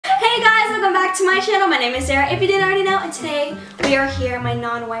back to my channel. My name is Sarah, if you didn't already know, and today we are here in my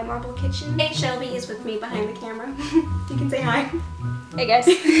non-white marble kitchen. Hey, Shelby is with me behind the camera. You can say hi. Hey guys.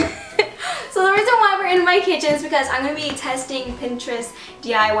 So the reason why we're in my kitchen is because I'm going to be testing Pinterest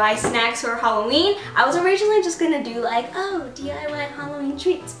DIY snacks for Halloween. I was originally just going to do like, oh, DIY Halloween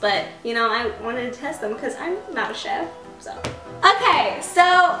treats, but you know, I wanted to test them because I'm not a chef, so. Okay,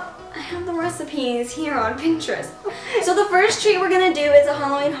 so I have the recipes here on Pinterest. So the first treat we're gonna do is a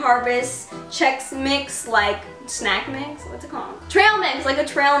Halloween Harvest Chex Mix, like snack mix, what's it called? Trail mix, like a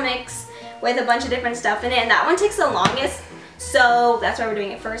trail mix with a bunch of different stuff in it, and that one takes the longest. So that's why we're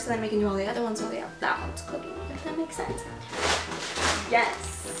doing it first, and then we can do all the other ones while that one's cooking, if that makes sense. Yes.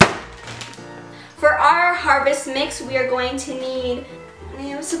 For our Harvest Mix, we are going to need,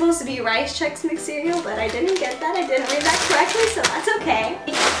 it was supposed to be rice Chex Mix cereal, but I didn't get that. I didn't read that correctly, so that's okay.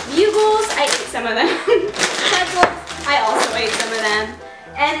 Bugles, I ate some of them. Pretzels, I also ate some of them.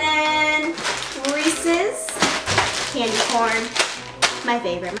 And then Reese's candy corn, my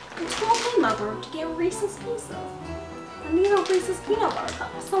favorite. I told my mother to get Reese's Pieces. And these are Reese's peanut butter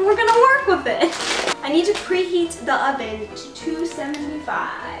cups, so we're gonna work with it. I need to preheat the oven to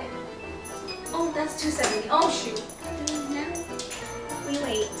 275. Oh, that's 270. Oh shoot.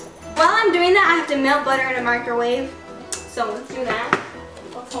 Wait. While I'm doing that, I have to melt butter in a microwave. So let's do that.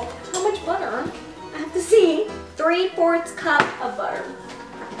 Let's hope. How much butter? I have to see. 3/4 cup of butter.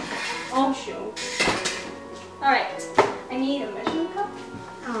 Oh shoot. Alright. I need a measuring cup.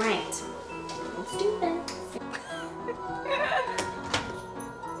 Alright. Let's do this.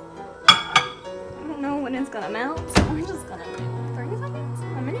 I don't know when it's gonna melt, so we're just gonna do 30 seconds?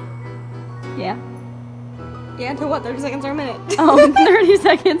 A minute? Yeah. Yeah, to what? 30 seconds or a minute? Oh, 30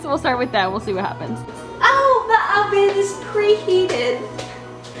 seconds. We'll start with that. We'll see what happens. Oh, the oven is preheated.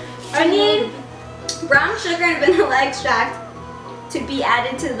 I need brown sugar and vanilla extract to be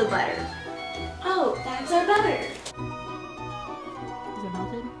added to the butter. Oh, that's our butter. Is it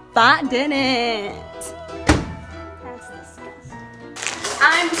melted? That didn't. That's disgusting.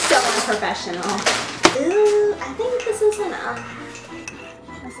 I'm so unprofessional. Ooh, I think this is enough.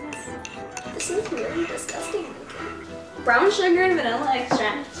 This is really disgusting looking. Brown sugar and vanilla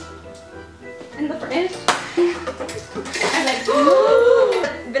extract in the fridge. I like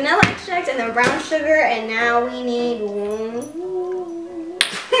vanilla extract and then brown sugar, and now we need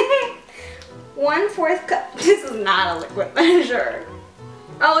 1/4 cup. This is not a liquid measure.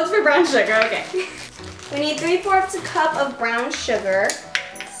 Oh, it's for brown sugar. Okay. We need 3/4 cup of brown sugar.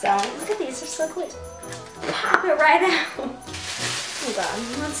 So look at these, they're so cool. Pop it right out. Oh god,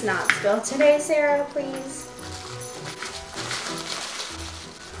 let's not spill today, Sarah, please.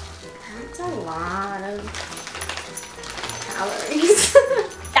 That's a lot of calories.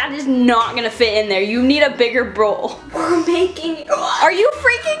 That is not gonna fit in there. You need a bigger bowl. We're making. Are you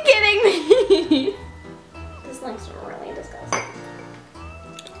freaking kidding me? This looks really disgusting.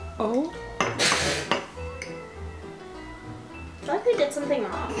 Oh. I feel like we did something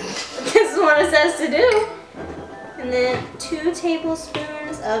wrong. This is what it says to do. And then 2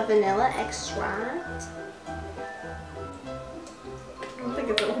 tablespoons of vanilla extract. I don't think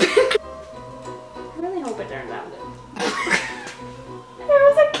it's open. I really hope it turns out good. There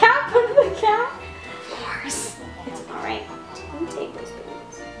was a cap under the cap. Of course. It's alright. 2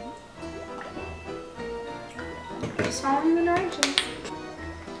 tablespoons. Just following the directions.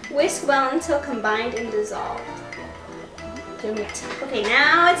 Whisk well until combined and dissolved. Do it. Okay,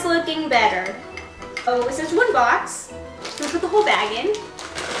 now it's looking better. Oh, it says 1 box. We'll put the whole bag in.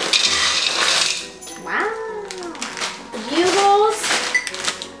 Wow. The Bugles.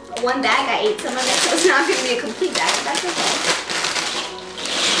 1 bag, I ate some of it, so it's not going to be a complete bag, but that's okay.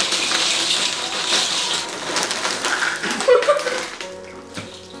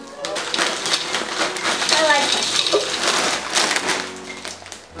 I like it.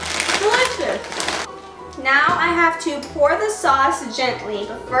 Delicious. Now I have to pour the sauce gently,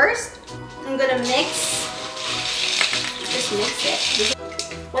 but first I'm gonna mix, just mix it.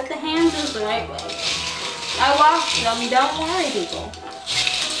 With the hands is the right way. I washed them, don't worry people.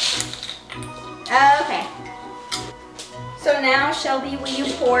 Okay. So now, Shelby, will you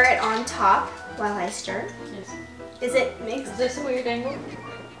pour it on top while I stir? Yes. Is it mixed? Is this a weird angle?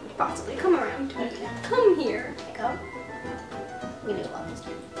 Possibly. Come around. Okay. Come here. Go. We do love this.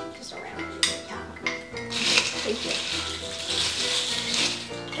 Just around. Yeah. Thank you.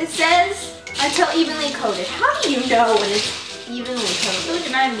 It says until evenly coated. How do you know when it's evenly I feel coated? like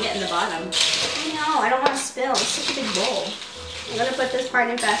you're not even getting the bottom. I know, I don't want to spill. It's such a big bowl. I'm gonna put this part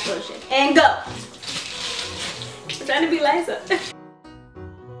in fast motion. And go! I'm trying to be Liza.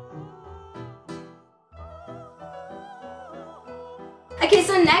 I Okay,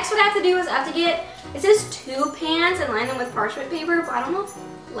 so next what I have to do is I have to get, it says 2 pans and line them with parchment paper, but I don't know if,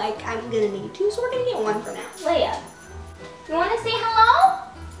 like, I'm gonna need 2, so we're gonna get 1 for now. Leia, you wanna say hello?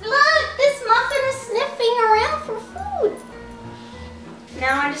 Look, this muffin is sniffing around for food.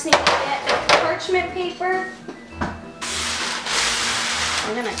 Now I just need to get parchment paper. I'm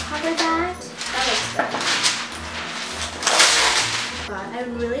gonna cover that. That looks good. God, I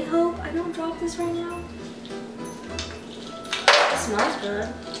really hope I don't drop this right now. It smells good.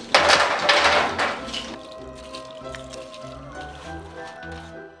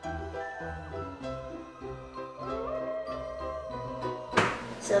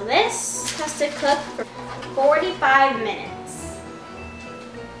 So this has to cook for 45 minutes.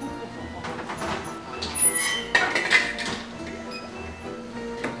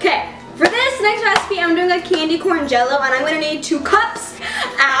 Okay, for this next recipe, I'm doing a candy corn jello, and I'm gonna need 2 cups.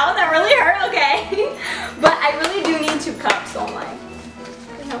 Ow, that really hurt, okay. But I really do need 2 cups, oh my.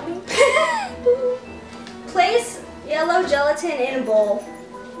 Can you help me? Place yellow gelatin in a bowl.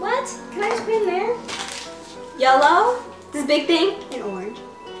 What? Can I just put it in there? Yellow, this big thing, and orange.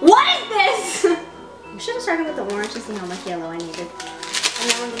 What is this? I should have started with the orange to see how much yellow I needed. And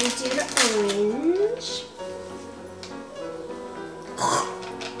now I'm going to do the orange.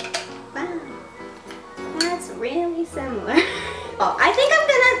 Wow, that's really similar. Oh, I think I'm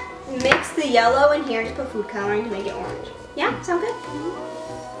going to mix the yellow in here and just put food coloring to make it orange. Yeah, sound good?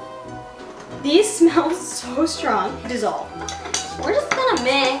 These smell so strong. Dissolve. We're just going to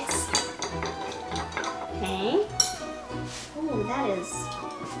mix. Okay. Ooh, that is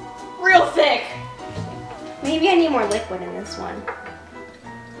real thick. Maybe I need more liquid in this one.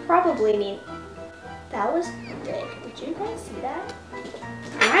 Probably need. That was thick. Did you guys see that?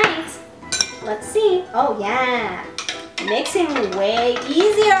 Alright. Let's see. Oh yeah. Mixing way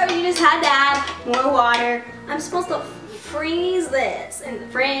easier. You just had to add more water. I'm supposed to freeze this in the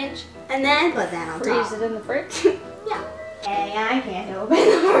fridge and then put that on top. Freeze it in the fridge? Yeah. Hey, I can't open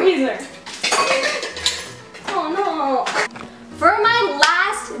the freezer. Oh no. For my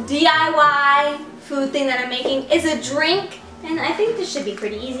last DIY food thing that I'm making is a drink, and I think this should be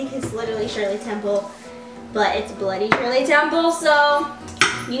pretty easy because it's literally Shirley Temple, but it's Bloody Shirley Temple, so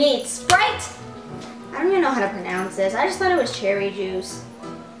you need Sprite. I don't even know how to pronounce this. I just thought it was cherry juice.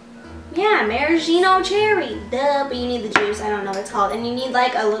 Yeah, maraschino cherry. Duh, but you need the juice. I don't know what it's called. And you need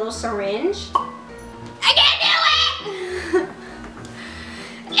like a little syringe. I can't do it!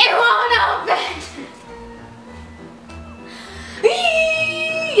 It won't open!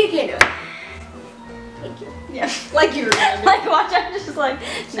 You can't do it. Thank you. Yeah. Like you were gonna do. Like, watch, I'm just like,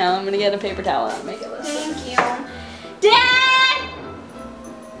 no, I'm gonna get a paper towel out and make it look. Thank you. Dad!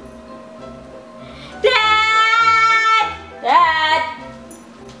 Dad! Dad!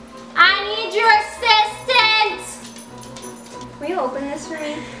 I need your assistance! Will you open this for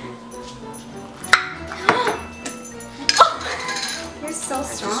me? You're so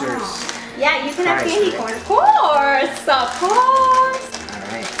strong. Desserts. Yeah, you can have Fries, candy right? corn. Of course, of course. All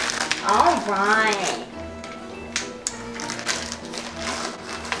right. All right.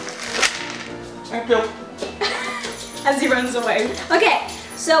 Thank you. As he runs away. Okay,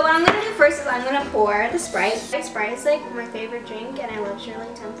 so what I'm gonna do first is I'm gonna pour the Sprite. Sprite is like my favorite drink, and I love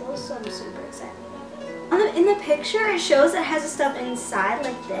Shirley Temple, so I'm super excited. In the picture, it shows that it has the stuff inside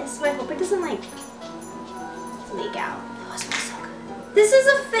like this, so I hope it doesn't like leak out. Oh, it smells so good. This is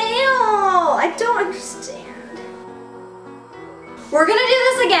a fail. I don't understand. We're gonna do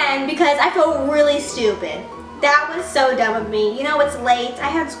this again because I feel really stupid. That was so dumb of me. You know, it's late. I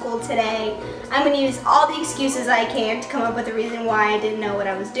had school today. I'm gonna use all the excuses I can to come up with a reason why I didn't know what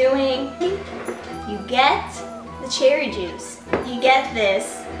I was doing. You get the cherry juice. You get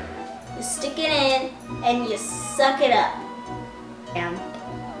this. You stick it in and you suck it up. Damn.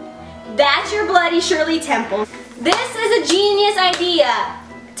 That's your Bloody Shirley Temple. This is a genius idea.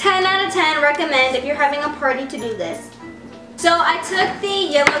 10 out of 10 recommend if you're having a party to do this. So I took the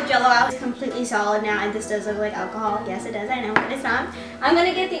yellow jello out. It's completely solid now, and this does look like alcohol. Yes, it does, I know, but it's not. I'm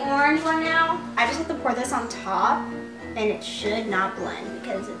gonna get the orange one now. I just have to pour this on top, and it should not blend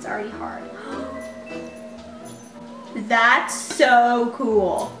because it's already hard. That's so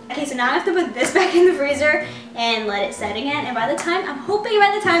cool. Okay, so now I have to put this back in the freezer and let it set again. And by the time, I'm hoping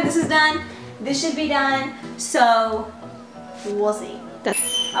by the time this is done, this should be done. So we'll see.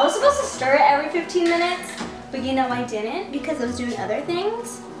 I was supposed to stir it every 15 minutes. But you know I didn't because I was doing other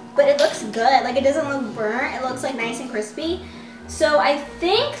things. But it looks good. Like, it doesn't look burnt. It looks like nice and crispy. So I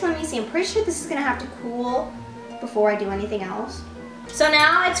think, let me see, I'm pretty sure this is gonna have to cool before I do anything else. So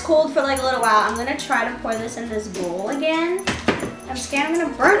now it's cooled for like a little while. I'm gonna try to pour this in this bowl again. I'm scared I'm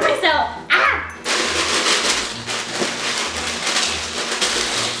gonna burn myself. Ah!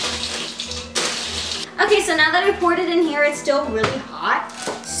 Okay, so now that I poured it in here, it's still really hot.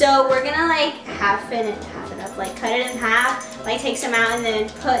 So we're gonna like half it up, like cut it in half, like take some out and then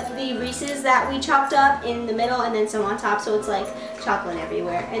put the Reese's that we chopped up in the middle and then some on top so it's like chocolate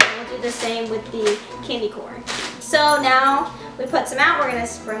everywhere. And then we'll do the same with the candy corn. So now we put some out, we're gonna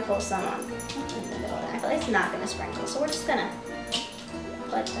sprinkle some on in the middle. I feel like it's not gonna sprinkle, so we're just gonna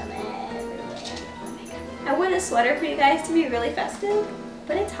put them everywhere. Oh my God. I wore a sweater for you guys to be really festive,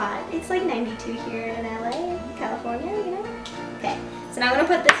 but it's hot. It's like 92 here in LA, California, you know? Okay, so now I'm gonna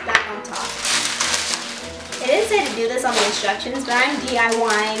put this back on top. It didn't say to do this on the instructions, but I'm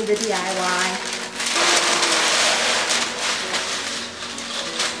DIYing the DIY.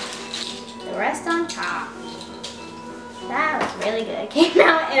 The rest on top. That was really good. It came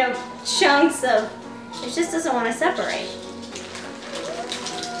out in chunks of, it just doesn't want to separate.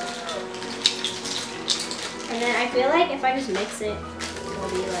 And then I feel like if I just mix it, it'll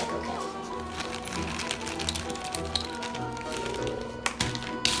be like okay.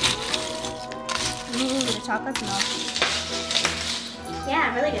 Ooh, the chocolate's melting.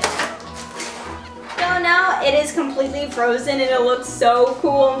 Yeah, really good. So now it is completely frozen and it looks so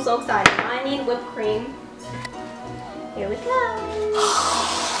cool. I'm so excited. I need whipped cream. Here we go.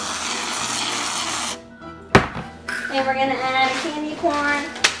 And we're gonna add a candy corn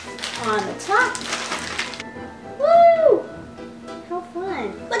on the top. Woo! How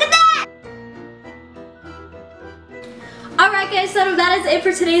fun. Look at that! Alright guys, so that is it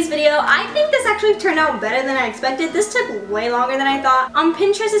for today's video. I think this actually turned out better than I expected. This took way longer than I thought. On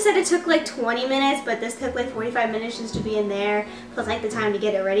Pinterest it said it took like 20 minutes, but this took like 45 minutes just to be in there. Plus like the time to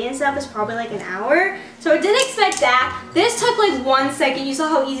get it ready and stuff is probably like an hour. So I didn't expect that. This took like 1 second. You saw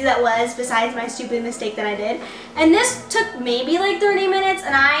how easy that was besides my stupid mistake that I did. And this took maybe like 30 minutes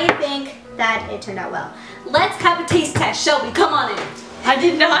and I think that it turned out well. Let's have a taste test. Shelby, come on in. I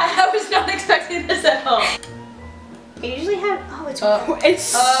did not. I was not expecting this at all. I usually have, oh, it's like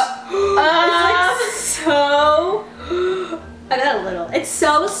so, I got a little. It's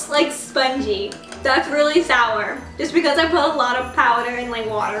so like spongy. That's really sour. Just because I put a lot of powder and like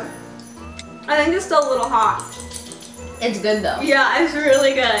water. I think it's still a little hot. It's good though. Yeah, it's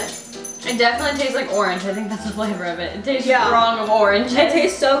really good. It definitely tastes like orange. I think that's the flavor of it. It tastes strong of orange. It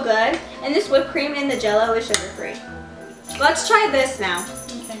tastes so good. And this whipped cream in the Jello is sugar free. Let's try this now.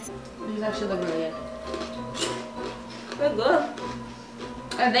 Okay. These actually look really good. They're good.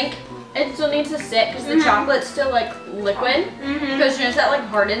 I think it still needs to sit because the chocolate's still like liquid. Because as soon as that like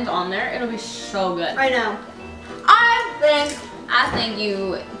hardens on there, it'll be so good. I know. I think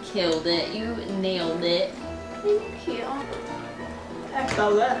you killed it. You nailed it. Thank you. That's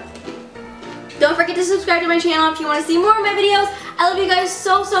so good. Don't forget to subscribe to my channel if you want to see more of my videos. I love you guys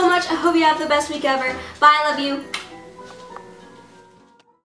so, so much. I hope you have the best week ever. Bye, I love you.